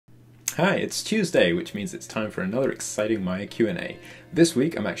Hi, it's Tuesday, which means it's time for another exciting Maya Q&A. This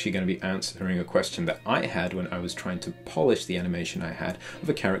week I'm actually going to be answering a question that I had when I was trying to polish the animation I had of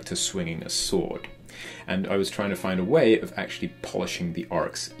a character swinging a sword. And I was trying to find a way of actually polishing the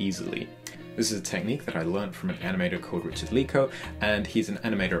arcs easily. This is a technique that I learned from an animator called Richard Lico, and he's an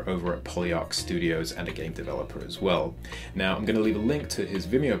animator over at Polyarc Studios and a game developer as well. Now I'm going to leave a link to his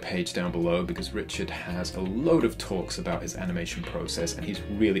Vimeo page down below because Richard has a load of talks about his animation process and he's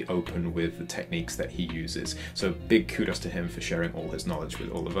really open with the techniques that he uses. So big kudos to him for sharing all his knowledge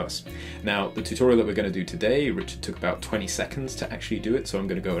with all of us. Now the tutorial that we're going to do today, Richard took about 20 seconds to actually do it, so I'm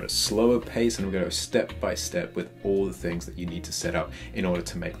going to go at a slower pace and I'm going to go step by step with all the things that you need to set up in order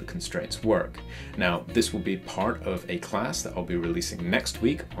to make the constraints work. Now, this will be part of a class that I'll be releasing next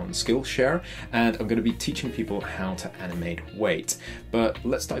week on Skillshare, and I'm going to be teaching people how to animate weight. But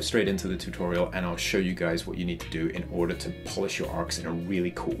let's dive straight into the tutorial and I'll show you guys what you need to do in order to polish your arcs in a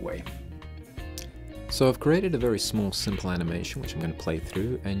really cool way. So I've created a very small, simple animation which I'm going to play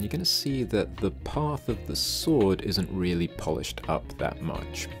through, and you're going to see that the path of the sword isn't really polished up that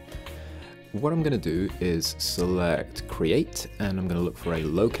much. What I'm going to do is select create, and I'm going to look for a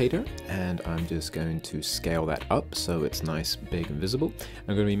locator, and I'm just going to scale that up so it's nice, big and visible.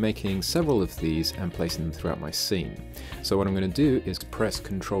 I'm going to be making several of these and placing them throughout my scene. So what I'm going to do is press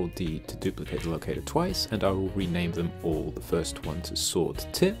Ctrl D to duplicate the locator twice, and I will rename them all. The first one to sword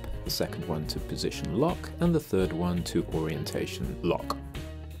tip, the second one to position lock, and the third one to orientation lock.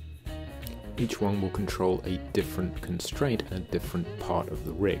 Each one will control a different constraint and a different part of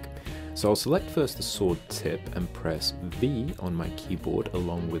the rig. So I'll select first the sword tip and press V on my keyboard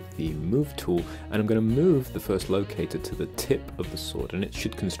along with the move tool, and I'm going to move the first locator to the tip of the sword, and it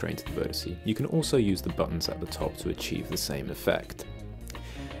should constrain to the vertice. You can also use the buttons at the top to achieve the same effect.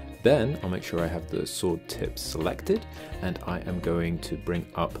 Then I'll make sure I have the sword tip selected, and I am going to bring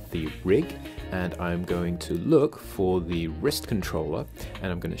up the rig, and I'm going to look for the wrist controller,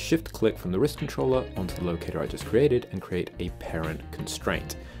 and I'm going to shift click from the wrist controller onto the locator I just created and create a parent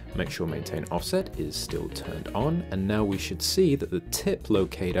constraint. Make sure maintain offset is still turned on, and now we should see that the tip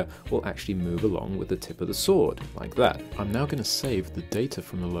locator will actually move along with the tip of the sword, like that. I'm now going to save the data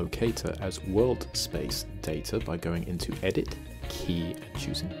from the locator as world space data by going into Edit, Key, and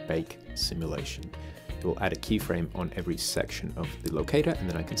choosing Bake Simulation. It will add a keyframe on every section of the locator, and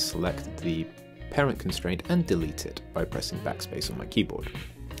then I can select the parent constraint and delete it by pressing backspace on my keyboard.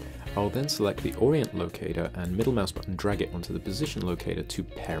 I'll then select the Orient Locator and middle mouse button drag it onto the position locator to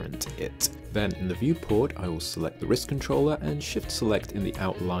parent it. Then in the viewport I will select the wrist controller and shift select in the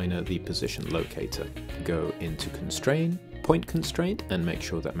outliner the position locator. Go into constrain, point constraint, and make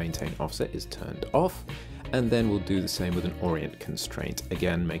sure that maintain offset is turned off. And then we'll do the same with an orient constraint,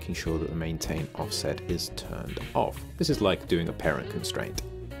 again making sure that the maintain offset is turned off. This is like doing a parent constraint.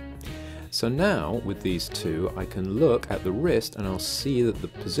 So now, with these two, I can look at the wrist and I'll see that the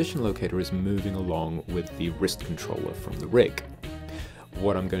position locator is moving along with the wrist controller from the rig.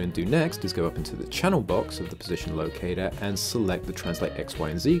 What I'm going to do next is go up into the channel box of the position locator and select the Translate X, Y,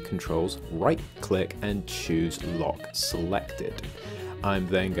 and Z controls, right click and choose Lock Selected. I'm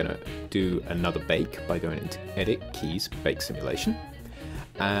then going to do another bake by going into Edit, Keys, Bake Simulation.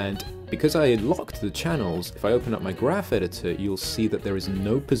 And because I locked the channels, if I open up my graph editor, you'll see that there is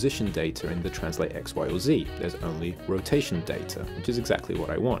no position data in the Translate X, Y, or Z. There's only rotation data, which is exactly what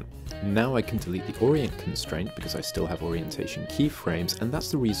I want. Now I can delete the orient constraint because I still have orientation keyframes, and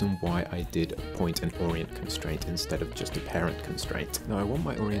that's the reason why I did a point and orient constraint instead of just a parent constraint. Now I want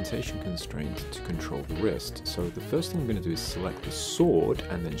my orientation constraint to control the wrist, so the first thing I'm going to do is select the sword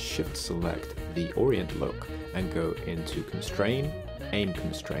and then shift select the orient look and go into constrain, aim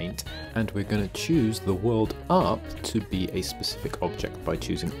constraint, and we're going to choose the world up to be a specific object by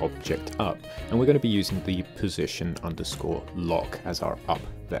choosing object up, and we're going to be using the position underscore lock as our up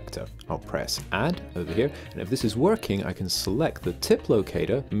vector. I'll press add over here, and if this is working I can select the tip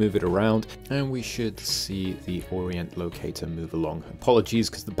locator, move it around, and we should see the orient locator move along. Apologies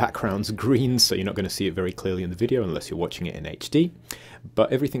because the background's green, so you're not going to see it very clearly in the video unless you're watching it in HD,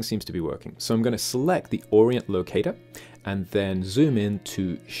 but everything seems to be working. So I'm going to select the orient locator and then zoom in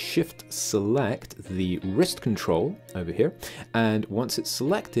to shift select the wrist control over here, and once it's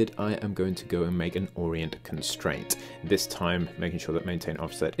selected I am going to go and make an orient constraint, this time making sure that maintain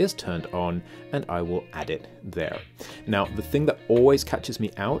offset is turned on, and I will add it there. Now the thing that always catches me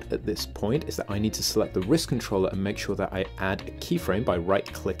out at this point is that I need to select the wrist controller and make sure that I add a keyframe by right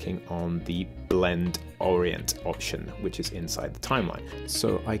clicking on the blend orient option, which is inside the timeline.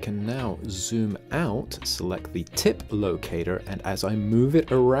 So I can now zoom out, select the tip locator, and as I move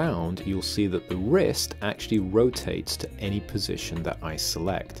it around, you'll see that the wrist actually rotates to any position that I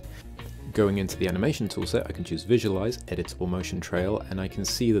select. Going into the animation toolset, I can choose Visualize, Editable Motion Trail, and I can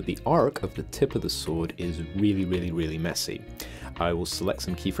see that the arc of the tip of the sword is really messy. I will select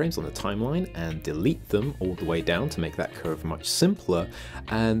some keyframes on the timeline and delete them all the way down to make that curve much simpler,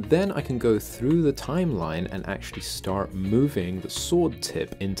 and then I can go through the timeline and actually start moving the sword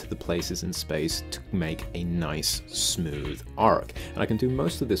tip into the places in space to make a nice smooth arc. And I can do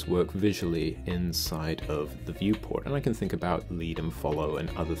most of this work visually inside of the viewport, and I can think about lead and follow and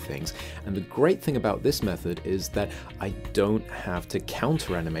other things. And the great thing about this method is that I don't have to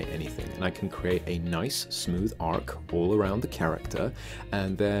counter animate anything, and I can create a nice smooth arc all around the character.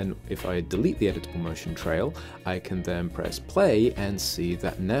 And then if I delete the editable motion trail, I can then press play and see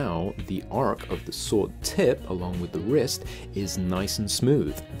that now the arc of the sword tip along with the wrist is nice and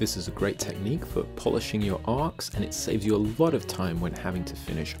smooth. This is a great technique for polishing your arcs, and it saves you a lot of time when having to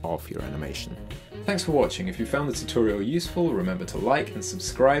finish off your animation. Thanks for watching. If you found the tutorial useful, remember to like and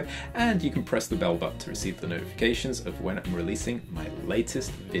subscribe, and you can press the bell button to receive the notifications of when I'm releasing my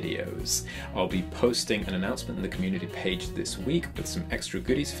latest videos. I'll be posting an announcement in the community page this week with some extra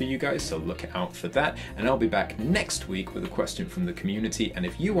goodies for you guys, so look out for that. And I'll be back next week with a question from the community, and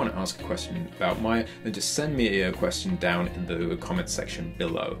if you want to ask a question about Maya, then just send me a question down in the comments section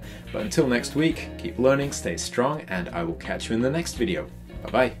below. But until next week, keep learning, stay strong, and I will catch you in the next video.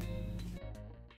 Bye bye.